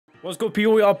What's good,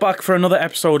 people? We are back for another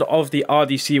episode of the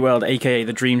RDC World, aka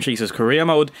the Dream Chasers Career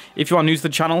Mode. If you are new to the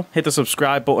channel, hit the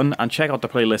subscribe button and check out the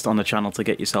playlist on the channel to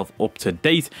get yourself up to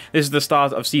date. This is the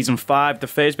start of Season 5, the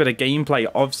first bit of gameplay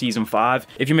of Season 5.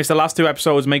 If you missed the last two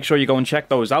episodes, make sure you go and check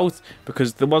those out,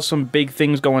 because there was some big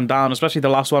things going down, especially the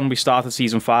last one. We started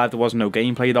Season 5, there was no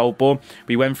gameplay though, but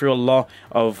we went through a lot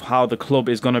of how the club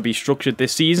is going to be structured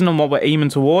this season and what we're aiming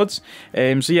towards.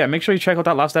 So yeah, make sure you check out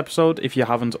that last episode if you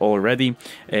haven't already.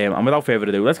 And without further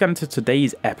ado, let's get into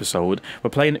today's episode. We're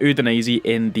playing Udinese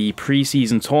in the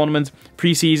pre-season tournament.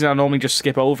 Pre-season, I normally just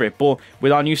skip over it, but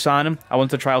with our new signing, I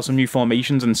want to try out some new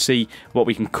formations and see what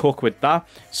we can cook with that.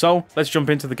 So let's jump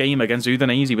into the game against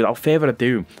Udinese without further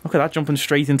ado. Look at that, jumping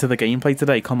straight into the gameplay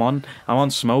today. Come on, I'm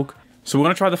on smoke. So we're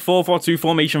going to try the 4-4-2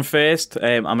 formation first.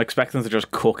 I'm expecting to just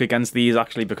cook against these,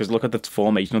 actually, because look at the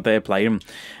formation that they're playing.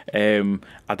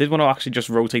 I did want to actually just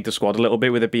rotate the squad a little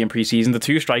bit with it being pre-season. The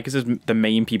two strikers is the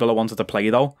main people I wanted to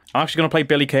play, though. I'm actually going to play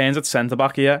Billy Cairns at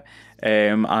centre-back here.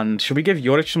 And should we give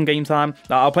Juric some game time?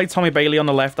 I'll play Tommy Bailey on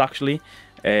the left, actually.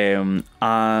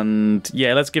 And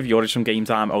yeah, let's give Juric some game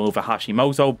time over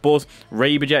Hashimoto. But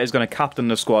REGENS is going to captain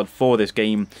the squad for this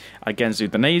game against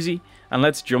Udinese. And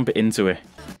let's jump into it.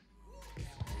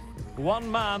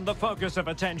 One man, the focus of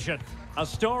attention. A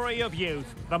story of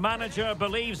youth. The manager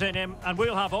believes in him, and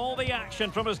we'll have all the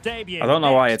action from his debut. I don't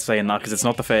know why it's saying that, because it's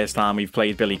not the first time we've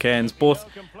played Billy Cairns, but...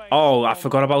 Oh, I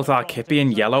forgot about our kit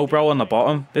being yellow, bro, on the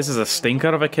bottom. This is a stinker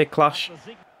of a kit clash.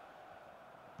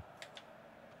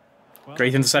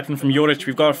 Great interception from Juric.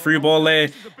 We've got a through ball there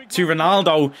to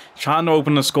Ronaldo, trying to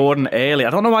open the scoring early. I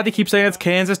don't know why they keep saying it's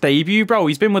Cairns' debut, bro.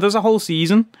 He's been with us a whole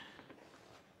season.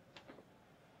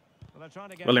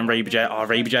 William REGENS. Oh,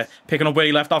 REGENS picking up where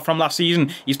he left off from last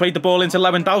season. He's played the ball into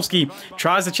Lewandowski.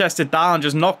 Tries to chest it down,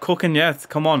 just not cooking yet.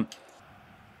 Come on.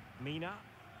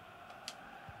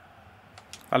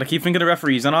 I keep thinking the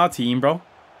referees on our team, bro.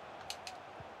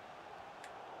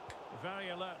 Very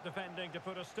alert defending to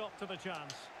put a stop to the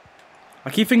chance. I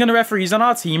keep thinking the referees on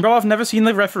our team, bro. I've never seen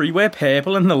the referee wear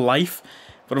purple in the life.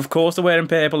 But of course they're wearing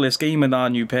purple this game with our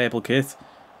new purple kit.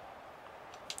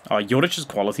 Oh, Juric is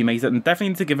quality, mate. And definitely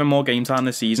need to give him more game time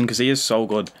this season because he is so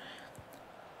good.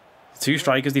 Two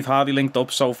strikers, they've hardly linked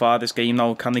up so far this game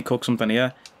now. Can they cook something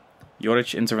here?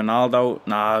 Juric into Ronaldo.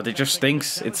 Nah, it just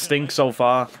stinks. It stinks so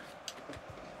far.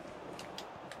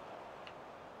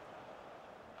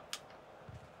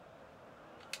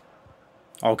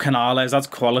 Oh, Canales, that's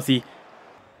quality.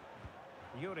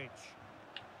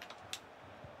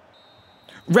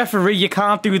 Referee, you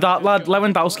can't do that, lad.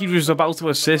 Lewandowski was about to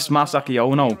assist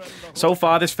Masakiono. So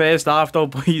far this first half, though,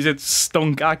 boys, it's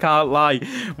stunk. I can't lie.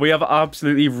 We have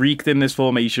absolutely reeked in this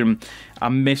formation.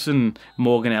 I'm missing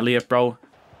Morgan Elliott, bro.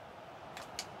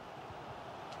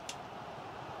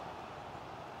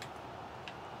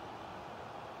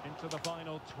 Into the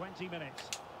final 20 minutes.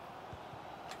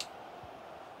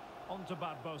 On to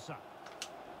Barbosa.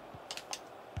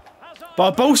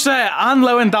 Barbosa and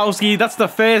Lewandowski, that's the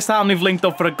first time they've linked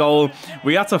up for a goal.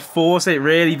 We had to force it,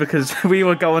 really, because we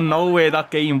were going nowhere that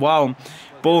game. Wow.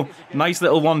 But nice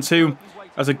little 1-2.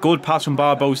 That's a good pass from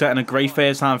Barbosa and a great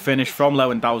first-time finish from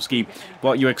Lewandowski.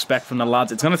 What you expect from the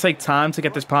lads. It's going to take time to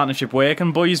get this partnership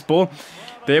working, boys, but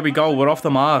there we go. We're off the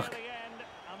mark.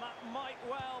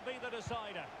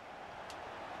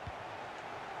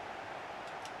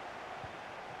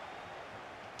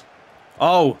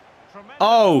 Oh.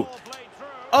 Oh.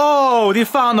 Oh, they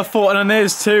found the foot, and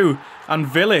there's two. And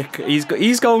Villic,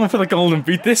 he's going for the golden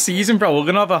boot this season, bro. We're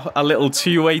going to have a little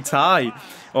two-way tie.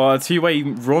 Or a two-way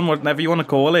run, whatever you want to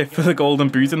call it, for the golden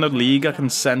boot in the league. I can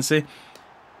sense it.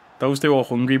 Those two are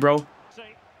hungry, bro.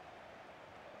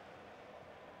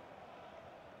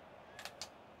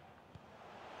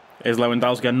 Here's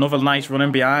Lewandowski, another nice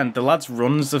running behind. The lad's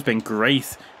runs have been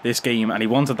great this game, and he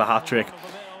wanted the hat-trick.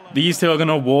 These two are going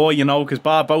to war, you know, because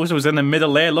Barbosa was in the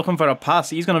middle there looking for a pass.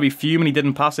 He's going to be fuming he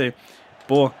didn't pass it.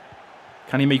 But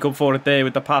can he make up for it there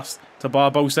with the pass to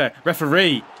Barbosa?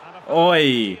 Referee.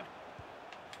 Oi.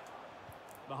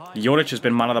 Juric has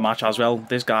been man of the match as well.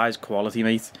 This guy's quality,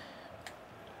 mate.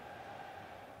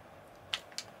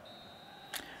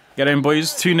 Get in,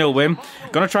 boys. 2-0 win.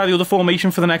 Going to try the other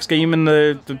formation for the next game in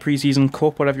the pre-season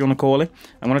cup, whatever you want to call it.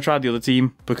 I'm going to try the other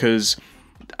team because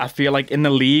I feel like in the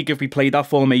league, if we play that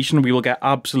formation, we will get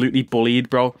absolutely bullied,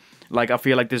 bro. Like, I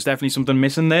feel like there's definitely something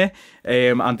missing there.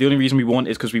 And the only reason we won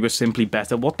is because we were simply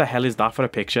better. What the hell is that for a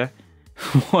picture?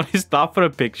 What is that for a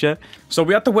picture? So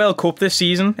we had the World Cup this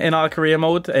season in our career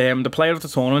mode. The player of the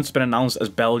tournament's been announced as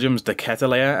Belgium's De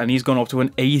Ketelaere, and he's gone up to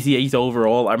an 88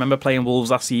 overall. I remember playing Wolves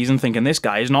last season thinking this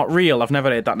guy is not real. I've never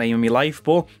heard that name in my life,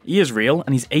 but he is real,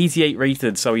 and he's 88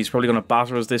 rated, so he's probably going to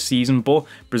batter us this season. But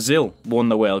Brazil won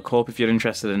the World Cup, if you're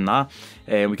interested in that.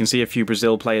 We can see a few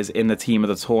Brazil players in the team of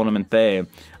the tournament there.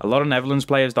 A lot of Netherlands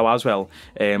players, though, as well.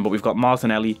 But we've got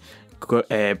Martinelli,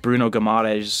 Bruno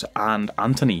Guimaraes and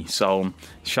Antony. So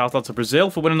shout out to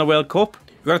Brazil for winning the World Cup.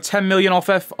 We got a 10 million off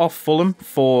Fulham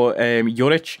for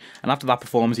Juric, and after that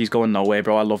performance he's going nowhere,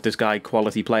 bro. I love this guy,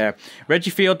 quality player.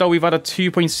 Reggie Field, though, we've had a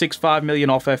 2.65 million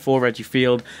offer for Reggie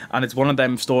Field, and it's one of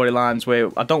them storylines where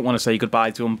I don't want to say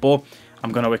goodbye to him, but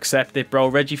I'm going to accept it, bro.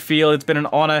 Reggie Field, it's been an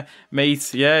honour,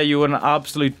 mate. Yeah, you were an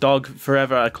absolute dog,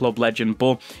 forever a club legend,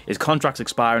 but his contract's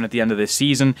expiring at the end of this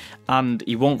season, and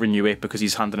he won't renew it because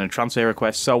he's handing a transfer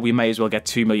request, so we may as well get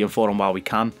 2 million for him while we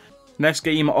can. Next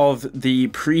game of the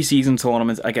pre-season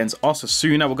tournament against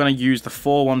Osasuna, we're going to use the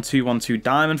 4-1-2-1-2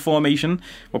 diamond formation.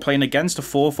 We're playing against a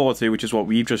 4-4-2, which is what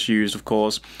we've just used, of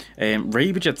course.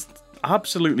 Rebej's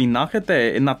absolutely knackered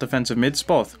there in that defensive mid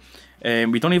spot.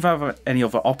 We don't even have any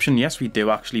other option. Yes, we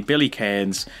do, actually. Billy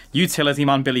Cairns. Utility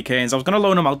man Billy Cairns. I was going to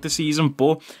loan him out this season,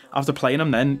 but after playing him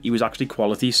then, he was actually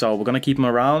quality, so we're going to keep him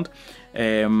around.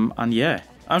 And yeah,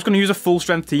 I'm just going to use a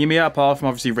full-strength team here, apart from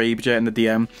obviously Regeja in the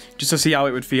DM, just to see how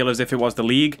it would feel as if it was the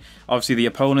league. Obviously, the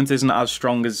opponent isn't as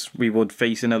strong as we would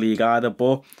face in a league either,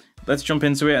 but let's jump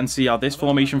into it and see how this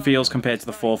formation feels compared to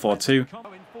the 4-4-2.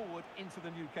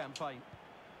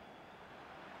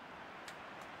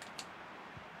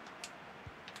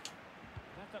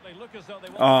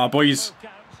 Oh, boys.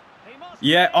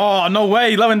 Yeah, oh, no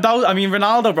way.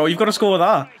 Ronaldo, bro, you've got to score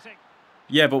that.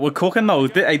 Yeah, but we're cooking, though.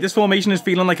 Hey, this formation is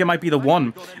feeling like it might be the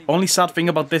one. Only sad thing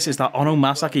about this is that Ono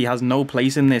Masaki has no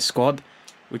place in this squad,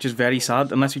 which is very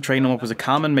sad, unless we train him up as a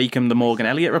cam and make him the Morgan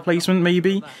Elliott replacement,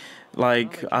 maybe.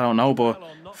 Like, I don't know, but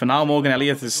for now, Morgan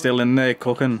Elliott is still in there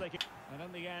cooking.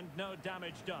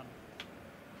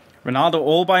 Ronaldo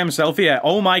all by himself here.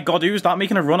 Oh my god, who's that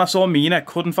making a run? I saw Mina,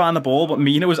 couldn't find the ball, but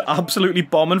Mina was absolutely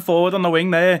bombing forward on the wing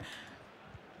there.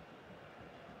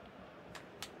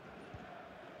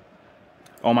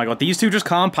 Oh my god, these two just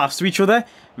can't pass to each other.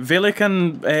 Vilik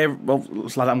and, well,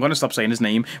 lad, I'm going to stop saying his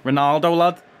name. Ronaldo,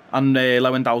 lad, and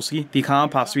Lewandowski, they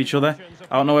can't pass to each other.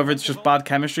 I don't know whether it's just bad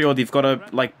chemistry or they've got a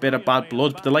like bit of bad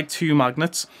blood, but they're like two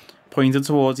magnets pointed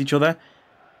towards each other.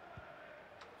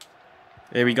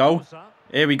 Here we go.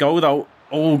 Here we go, though.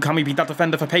 Oh, can we beat that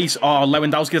defender for pace? Oh,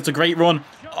 Lewandowski, that's a great run.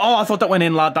 Oh, I thought that went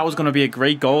in, lad. That was going to be a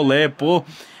great goal there, but,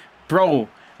 bro,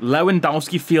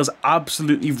 Lewandowski feels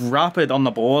absolutely rapid on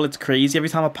the ball. It's crazy every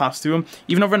time I pass to him.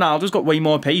 Even though Ronaldo's got way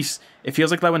more pace, it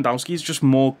feels like Lewandowski's just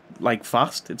more, like,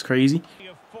 fast. It's crazy.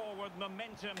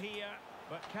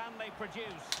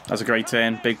 That's a great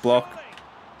turn. Big block.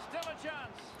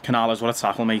 Canales, what a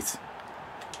tackle, mate.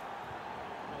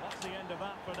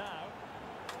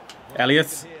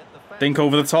 Elliott, dink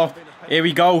over the top. Here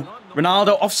we go.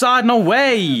 Ronaldo, offside. No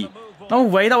way. No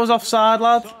way that was offside,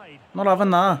 lad. Not having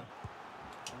that.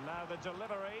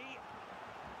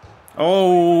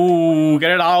 Oh,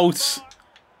 get it out.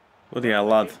 Bloody hell,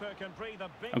 lad.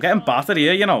 I'm getting battered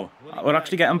here, you know. We're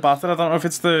actually getting battered. I don't know if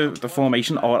it's the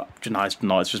formation or...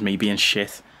 No, it's just me being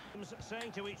shit.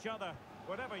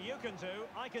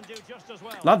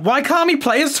 Lad, why can't me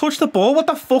players touch the ball? What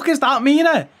the fuck is that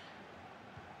meaning?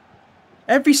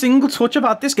 Every single touch I've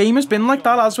had this game has been like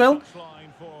that as well.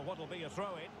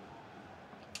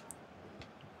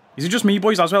 Is it just me,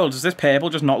 boys, as well? Does this purple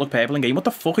just not look purple in game? What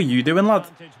the fuck are you doing, lad?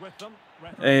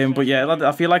 But yeah, lad,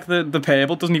 I feel like the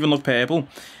purple doesn't even look purple.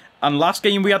 And last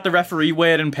game we had the referee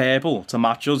wearing purple to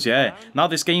match us, yeah. Now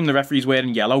this game the referee's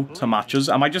wearing yellow to match us.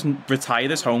 I might just retire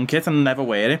this home kit and never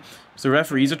wear it. So the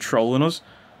referees are trolling us.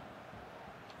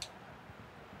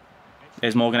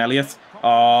 There's Morgan Elliott.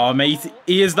 Oh, mate,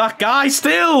 he is that guy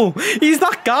still. He's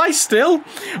that guy still.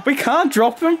 We can't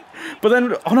drop him. But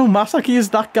then, oh no, Masaki is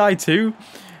that guy too.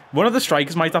 One of the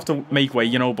strikers might have to make way,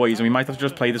 you know, boys, and we might have to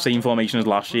just play the same formation as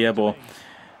last year, but,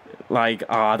 like,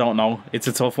 I don't know. It's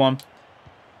a tough one.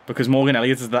 Because Morgan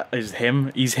Elliott is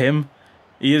him. He's him.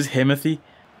 He is Himothy.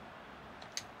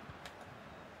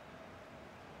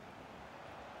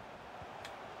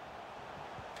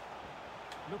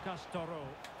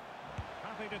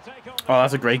 Oh,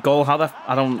 that's a great goal. How that?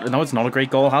 I don't know. It's not a great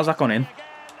goal. How's that gone in?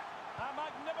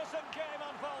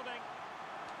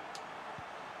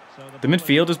 The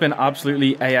midfield has been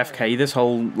absolutely AFK this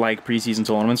whole like pre-season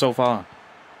tournament so far.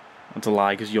 That's a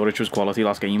lie because Juric was quality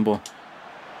last game, but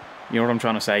you know what I'm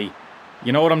trying to say.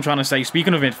 You know what I'm trying to say.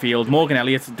 Speaking of midfield, Morgan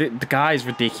Elliott, the guy is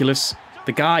ridiculous.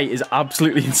 The guy is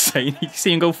absolutely insane. You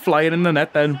see him go flying in the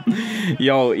net then.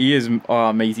 Yo, he is...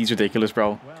 Oh, mate, he's ridiculous,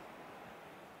 bro.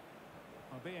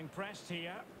 Being pressed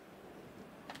here.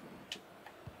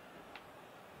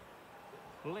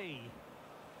 Lee.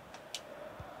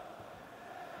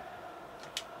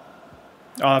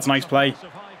 Oh, that's nice play.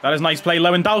 That is nice play,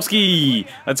 Lewandowski.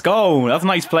 Let's go. That's a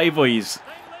nice play, boys.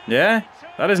 Yeah,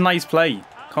 that is nice play.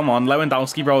 Come on,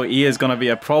 Lewandowski, bro. He is going to be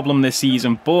a problem this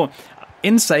season. But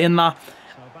in saying that,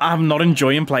 I'm not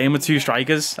enjoying playing with two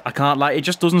strikers. I can't lie. It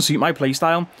just doesn't suit my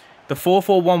playstyle. The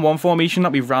 4-4-1-1 formation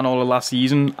that we ran all of last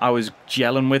season, I was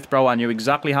gelling with, bro. I knew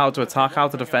exactly how to attack, how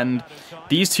to defend.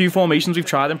 These two formations we've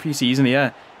tried in pre-season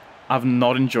here, I've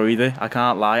not enjoyed it. I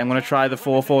can't lie. I'm going to try the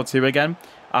 4-4-2 again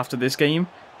after this game.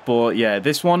 But yeah,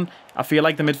 this one, I feel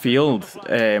like the midfield,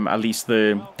 at least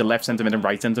the left centre mid and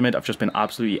right centre mid, have just been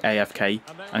absolutely AFK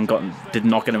and did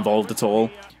not get involved at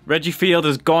all. Reggie Field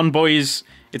is gone, boys.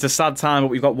 It's a sad time, but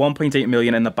we've got 1.8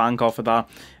 million in the bank off of that.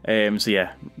 So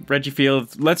yeah, Reggie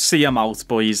Field, let's see him out,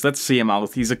 boys. Let's see him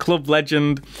out. He's a club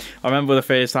legend. I remember the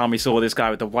first time we saw this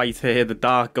guy with the white hair, the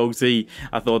dark goatee.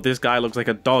 I thought this guy looks like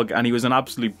a dog, and he was an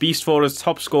absolute beast for us.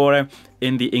 Top scorer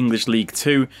in the English League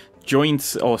 2.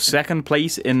 Joint or second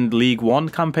place in League 1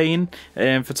 campaign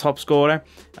for top scorer.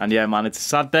 And yeah, man, it's a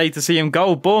sad day to see him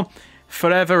go, but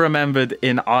forever remembered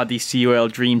in RDC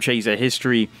World Dream Chaser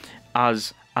history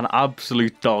as an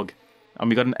absolute dog. And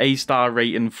we got an A-star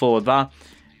rating for that.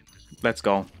 Let's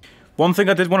go. One thing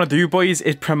I did want to do, boys,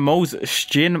 is promote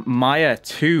Shin Maya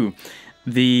to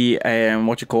the,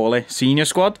 senior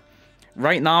squad.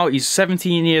 Right now, he's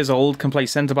 17 years old, can play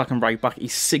centre-back and right-back.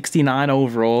 He's 69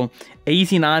 overall,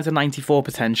 89 to 94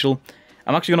 potential.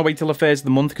 I'm actually going to wait till the first of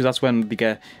the month, because that's when we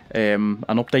get an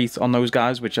update on those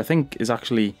guys, which I think is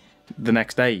actually the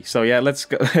next day. So yeah, let's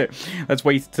go. Let's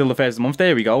wait till the first of the month.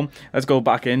 There we go. Let's go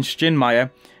back in. Shin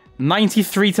Maya,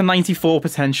 93 to 94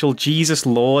 potential. Jesus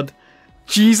Lord.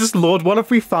 Jesus Lord, what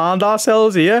have we found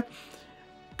ourselves here?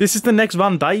 This is the next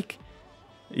Van Dijk.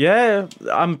 Yeah,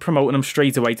 I'm promoting him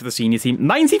straight away to the senior team.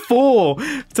 94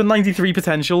 to 93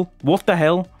 potential. What the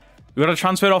hell? We got a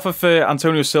transfer offer for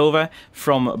Antonio Silva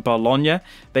from Bologna.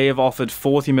 They have offered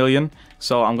 40 million.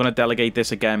 So I'm going to delegate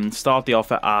this again. Start the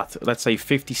offer at, let's say,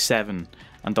 57.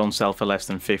 And don't sell for less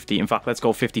than 50. In fact, let's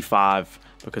go 55.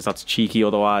 Because that's cheeky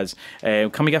otherwise.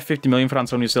 Can we get 50 million for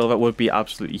Antonio Silva? It would be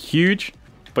absolutely huge.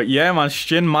 But yeah, man,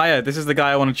 Shin Maya. This is the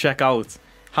guy I want to check out.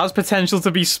 Has potential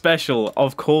to be special.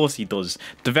 Of course he does.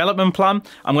 Development plan.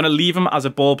 I'm going to leave him as a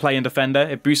ball-playing defender.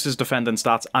 It boosts his defending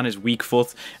stats and his weak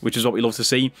foot, which is what we love to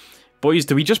see. Boys,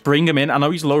 do we just bring him in? I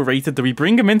know he's low-rated. Do we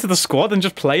bring him into the squad and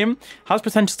just play him? Has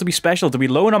potential to be special. Do we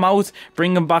loan him out,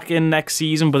 bring him back in next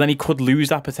season, but then he could lose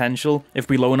that potential if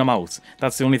we loan him out?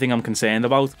 That's the only thing I'm concerned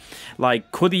about. Like,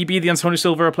 could he be the Antonio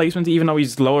Silva replacement even though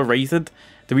he's lower-rated?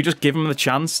 Do we just give him the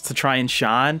chance to try and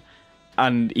shine?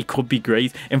 And he could be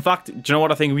great. In fact, do you know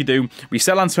what I think we do? We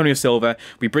sell Antonio Silva,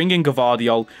 we bring in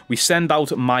Gavardiol, we send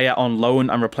out Maya on loan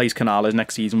and replace Canales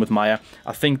next season with Maya.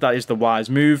 I think that is the wise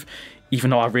move, even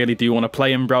though I really do want to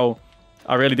play him, bro.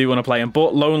 I really do want to play him.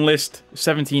 But loan list,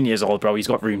 17 years old, bro. He's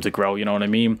got room to grow, you know what I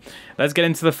mean? Let's get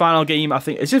into the final game. I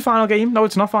think, is it final game? No,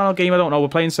 it's not final game. I don't know. We're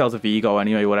playing Celta Vigo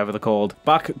anyway, whatever they're called.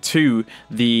 Back to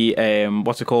the,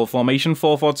 formation,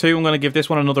 4-4-2. I'm going to give this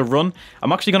one another run.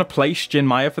 I'm actually going to play Shin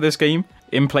Maya for this game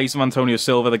in place of Antonio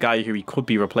Silva, the guy who he could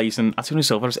be replacing. Antonio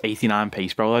Silva has 89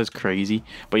 pace, bro. That is crazy.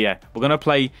 But yeah, we're going to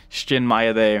play Shin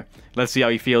Maya there. Let's see how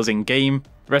he feels in game.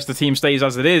 The rest of the team stays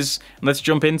as it is. Let's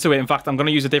jump into it. In fact, I'm going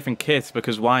to use a different kit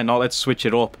because why not? Let's switch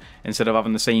it up instead of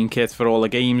having the same kit for all the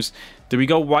games. Do we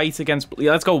go white against...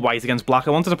 Yeah, let's go white against black.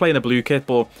 I wanted to play in the blue kit,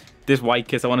 but this white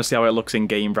kit, I want to see how it looks in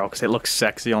game, bro, because it looks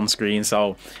sexy on screen.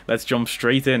 So let's jump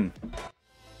straight in.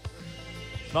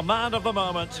 The man of the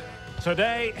moment.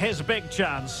 Today, his big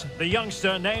chance. The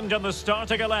youngster named in the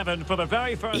starting 11 for the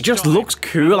very first time. He just looks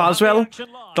cool as well.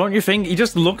 Don't you think? He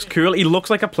just looks cool. He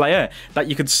looks like a player that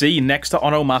you could see next to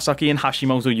Ono Masaki and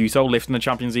Hashimoto Yuto lifting the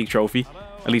Champions League trophy.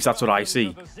 At least that's what I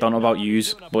see. Don't know about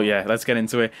yous, but yeah, let's get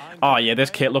into it. Oh yeah,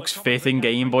 this kit looks fit in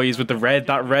game, boys, with the red.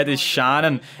 That red is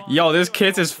shining. Yo, this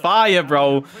kit is fire,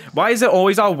 bro. Why is it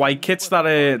always our white kits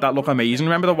that look amazing?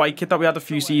 Remember the white kit that we had a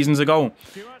few seasons ago?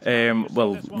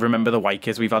 Well, remember the white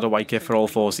kit. We've had a white kit for all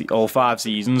 5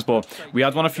 seasons, but we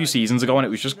had one a few seasons ago and it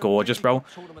was just gorgeous, bro.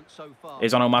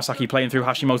 Is Ono Masaki playing through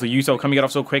Hashimoto Yuto? Can we get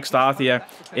off so quick start here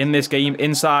in this game?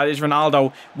 Inside is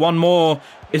Ronaldo. One more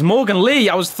is Morgan Lee.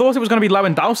 I thought it was going to be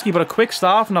Lewandowski, but a quick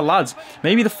start from the lads.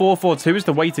 Maybe the 4-4-2 is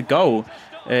the way to go.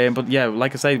 But yeah,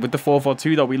 like I say, with the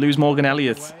 4-4-2 though, we lose Morgan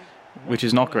Elliott, which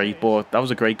is not great, but that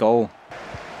was a great goal.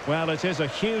 Well, it is a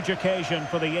huge occasion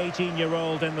for the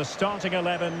 18-year-old in the starting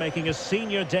 11, making his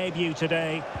senior debut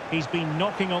today. He's been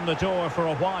knocking on the door for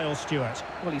a while, Stuart.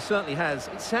 Well, he certainly has.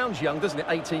 It sounds young, doesn't it,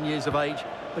 18 years of age?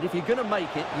 But if you're going to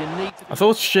make it, you need to... I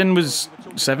thought Shin was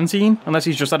 17, unless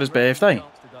he's just had his birthday.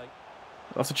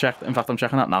 I'll have to check. In fact, I'm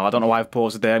checking that now. I don't know why I've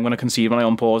paused it there. I'm going to concede when I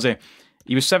unpause it.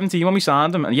 He was 17 when we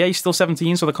signed him. And yeah, he's still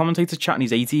 17, so the commentator's chatting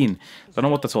he's 18. Don't know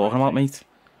what they're talking about, mate.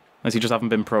 Unless he just haven't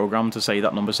been programmed to say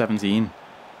that number 17.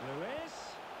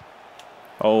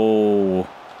 Oh,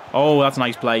 that's a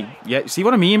nice play. Yeah, see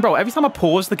what I mean, bro? Every time I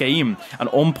pause the game and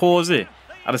unpause it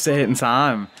at a certain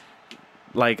time,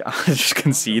 like, I just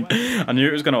concede. I knew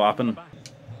it was going to happen.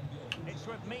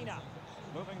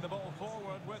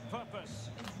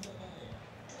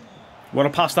 What a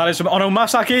pass that is from Ono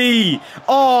Masaki!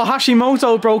 Oh,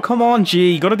 Hashimoto, bro, come on,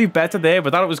 G. You got to do better there,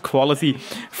 but that was quality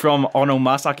from Ono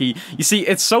Masaki. You see,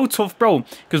 it's so tough, bro,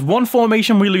 because one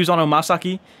formation we lose Ono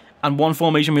Masaki, and one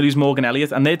formation we lose Morgan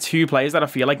Elliott, and they're two players that I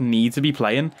feel like need to be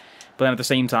playing. But then at the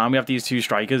same time, we have these two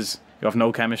strikers who have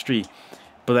no chemistry.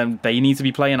 But then they need to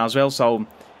be playing as well, so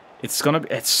it's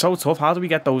so tough. How do we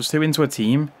get those two into a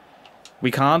team?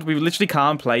 We literally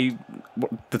can't play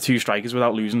the two strikers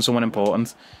without losing someone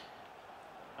important.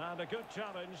 And a good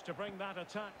challenge to bring that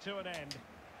attack to an end.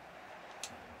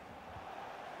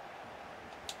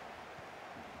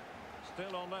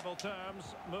 Still on level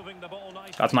terms, moving the ball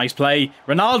nicely. That's nice play.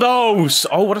 Ronaldo!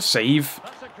 Oh, what a save.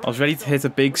 I was ready to hit a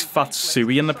big fat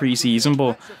suey in the pre-season,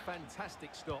 but...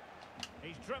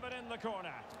 He's driven in the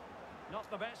corner. Not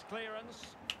the best clearance.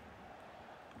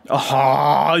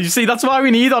 Oh, you see, that's why we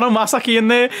need Ono Masaki in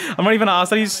there. I'm not even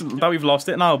asked that we've lost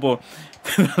it now, but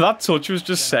that touch was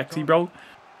just sexy, bro.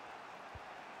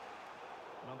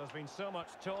 Well, there's been so much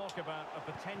talk about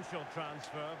a potential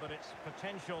transfer, but it's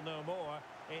potential no more.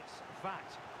 It's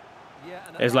fact.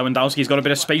 There's Lewandowski. He's got a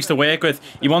bit of space to work with.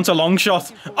 He wants a long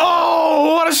shot.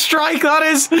 Oh, what a strike that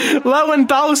is.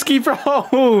 Lewandowski,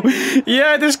 bro.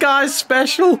 Yeah, this guy's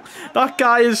special. That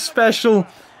guy is special.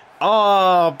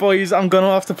 Oh, boys, I'm going to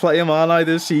have to play him, aren't I,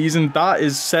 this season? That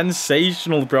is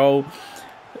sensational, bro.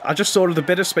 I just saw a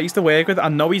bit of space to work with. I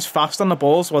know he's fast on the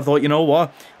ball, so I thought, you know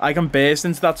what? I can burst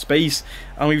into that space.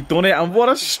 And we've done it. And what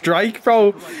a strike,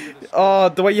 bro. Oh,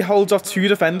 the way he holds off two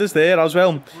defenders there as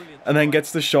well. And then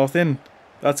gets the shot in.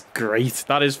 That's great.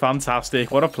 That is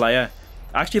fantastic. What a player.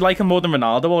 I actually like him more than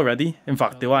Ronaldo already. In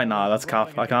fact, do I? Nah, that's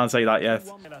cap. I can't say that yet.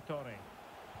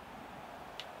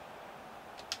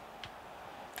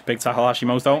 Big tackle,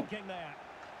 Hashimoto.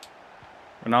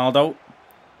 Ronaldo.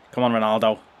 Come on,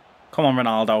 Ronaldo. Come on,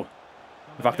 Ronaldo.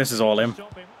 In fact, this is all him.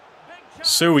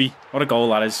 Sui. What a goal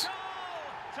that is.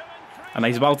 And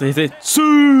he's about to hit it.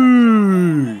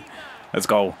 Sui! Let's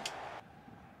go.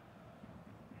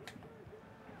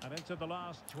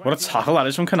 What a tackle that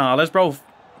is from Canales, bro.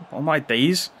 Oh my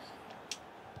days.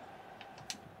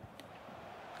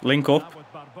 Link up.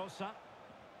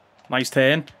 Nice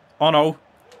turn. Oh no.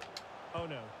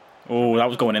 Oh, that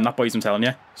was going in, that boys, I'm telling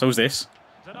you. So's this.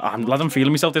 I'm glad I'm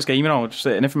feeling myself this game, you know, just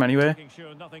hitting it from anywhere.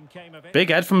 Big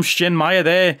head from Shin Maya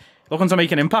there. Looking to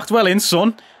make an impact. Well in,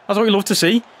 son. That's what we love to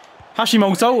see.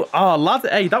 Hashimoto. Oh, lad.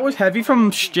 Hey, that was heavy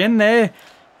from Shin there.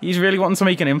 He's really wanting to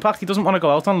make an impact. He doesn't want to go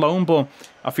out on loan, but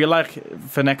I feel like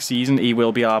for next season, he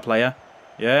will be our player.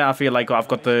 Yeah, I feel like I've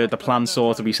got the plan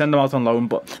sorted. We send him out on loan,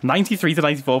 but 93 to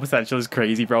 94 potential is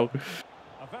crazy, bro.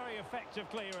 A very effective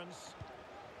clearance.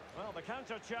 Well, the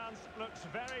counter chance looks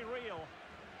very real.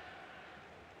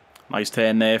 Nice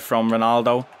turn there from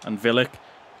Ronaldo and Villic.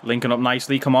 Linking up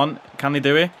nicely. Come on. Can they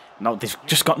do it? No, they've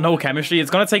just got no chemistry.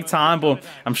 It's going to take time, but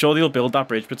I'm sure they'll build that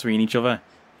bridge between each other.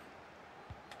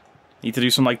 Need to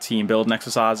do some, like, team building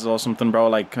exercises or something, bro.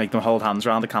 Like, make them hold hands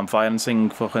around the campfire and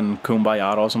sing fucking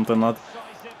Kumbaya or something, lad.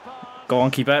 Go on,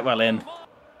 keep it well in.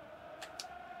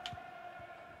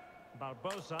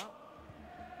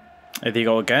 There you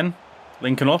go again.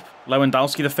 Linking up.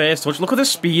 Lewandowski the first touch. Look at the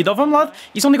speed of him, lad.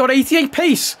 He's only got 88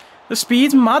 pace. The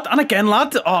speed's mad. And again,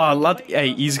 lad. Oh, lad.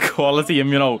 Hey, he's quality,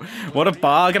 him, you know. What a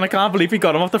bargain. I can't believe we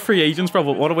got him off the free agents, bro.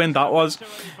 But what a win that was.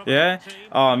 Yeah.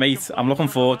 Oh, mate. I'm looking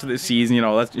forward to this season, you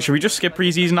know. Should we just skip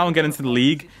pre-season now and get into the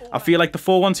league? I feel like the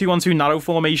 4-1-2-1-2 narrow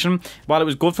formation, while it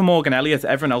was good for Morgan Elliott,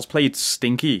 everyone else played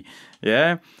stinky.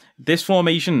 Yeah. This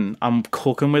formation, I'm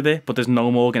cooking with it, but there's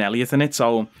no Morgan Elliott in it,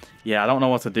 so yeah, I don't know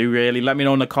what to do, really. Let me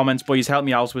know in the comments, boys. Help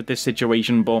me out with this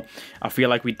situation, but I feel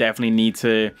like we definitely need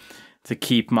to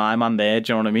keep my man there,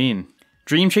 do you know what I mean?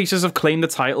 Dream Chasers have claimed the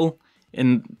title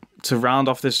to round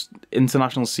off this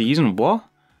international season. What?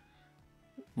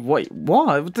 Wait,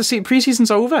 what? The pre-season's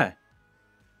over.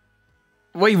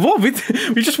 Wait, what?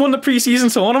 We just won the pre-season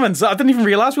tournament. I didn't even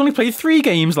realise we only played 3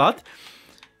 games, lad.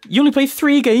 You only played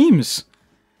 3 games.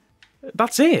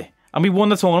 That's it. And we won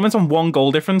the tournament on 1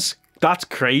 goal difference. That's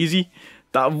crazy.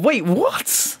 Wait,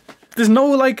 what? There's no,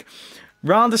 like,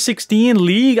 round of 16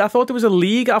 league? I thought there was a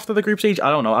league after the group stage.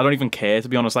 I don't know. I don't even care, to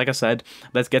be honest. Like I said,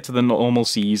 let's get to the normal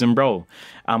season, bro.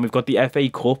 And we've got the FA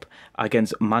Cup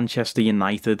against Manchester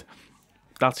United.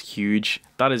 That's huge.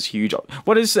 That is huge.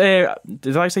 What is,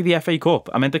 did I say the FA Cup?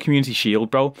 I meant the Community Shield,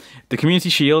 bro. The Community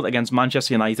Shield against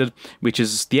Manchester United, which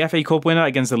is the FA Cup winner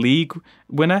against the league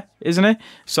winner, isn't it?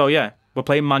 So, yeah, we're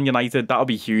playing Man United. That'll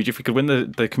be huge. If we could win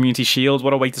the Community Shield,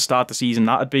 what a way to start the season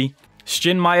that'd be.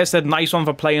 Shin Meyer said, nice one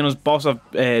for playing us, boss. I'm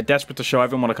desperate to show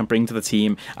everyone what I can bring to the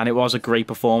team. And it was a great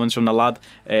performance from the lad,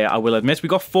 I will admit. We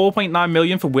got 4.9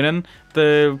 million for winning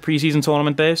the pre-season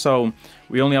tournament there. So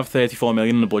we only have 34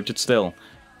 million in the budget still.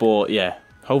 But yeah,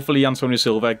 hopefully Antonio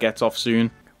Silva gets off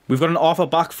soon. We've got an offer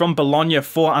back from Bologna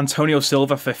for Antonio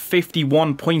Silva for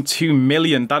 51.2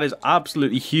 million. That is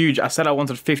absolutely huge. I said I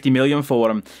wanted 50 million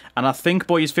for him. And I think,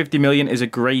 boys, 50 million is a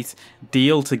great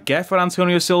deal to get for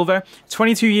Antonio Silva.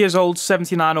 22 years old,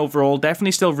 79 overall.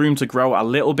 Definitely still room to grow a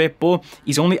little bit. But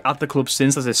he's only at the club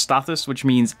since as his status, which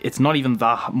means it's not even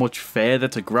that much further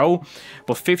to grow.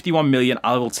 But 51 million,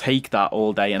 I will take that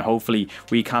all day. And hopefully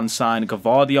we can sign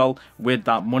Gvardiol with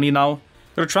that money now.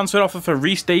 Got a transfer offer for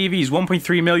Reece Davies,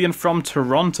 1.3 million from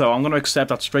Toronto. I'm going to accept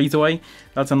that straight away.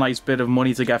 That's a nice bit of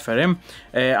money to get for him.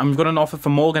 I've got an offer for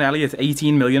Morgan Elliott,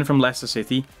 18 million from Leicester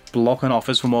City. Blocking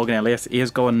offers for Morgan Elliott. He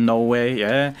is going nowhere,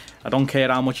 yeah. I don't care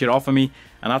how much you offer me.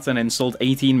 And that's an insult.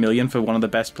 18 million for one of the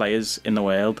best players in the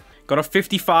world. Got a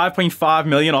 55.5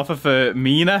 million offer for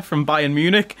Mina from Bayern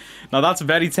Munich. Now that's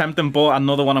very tempting, but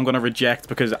another one I'm going to reject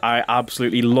because I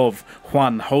absolutely love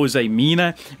Juan Jose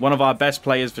Mina, one of our best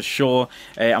players for sure.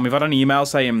 And we've had an email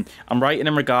saying, I'm writing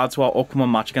in regard to our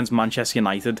upcoming match against Manchester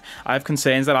United. I have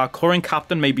concerns that our current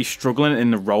captain may be struggling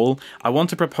in the role. I want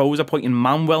to propose appointing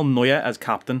Manuel Neuer as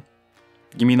captain.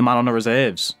 You mean the man on the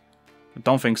reserves? I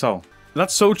don't think so.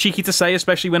 That's so cheeky to say,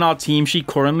 especially when our team sheet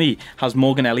currently has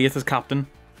Morgan Elliott as captain.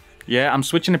 Yeah, I'm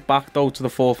switching it back, though, to the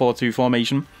 4-4-2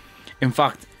 formation. In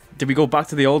fact, did we go back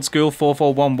to the old school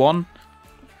 4-4-1-1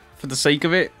 for the sake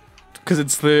of it? Because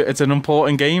it's an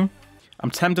important game. I'm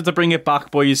tempted to bring it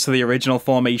back, boys, to the original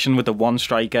formation with the 1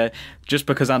 striker, just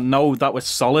because I know that we're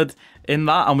solid in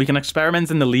that, and we can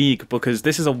experiment in the league, because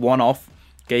this is a one-off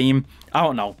game. I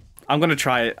don't know. I'm going to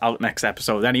try it out next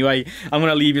episode. Anyway, I'm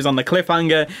going to leave you on the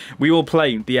cliffhanger. We will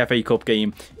play the FA Cup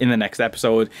game in the next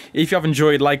episode. If you have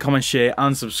enjoyed, like, comment, share,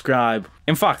 and subscribe.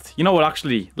 In fact, you know what,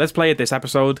 actually, let's play it this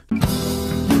episode.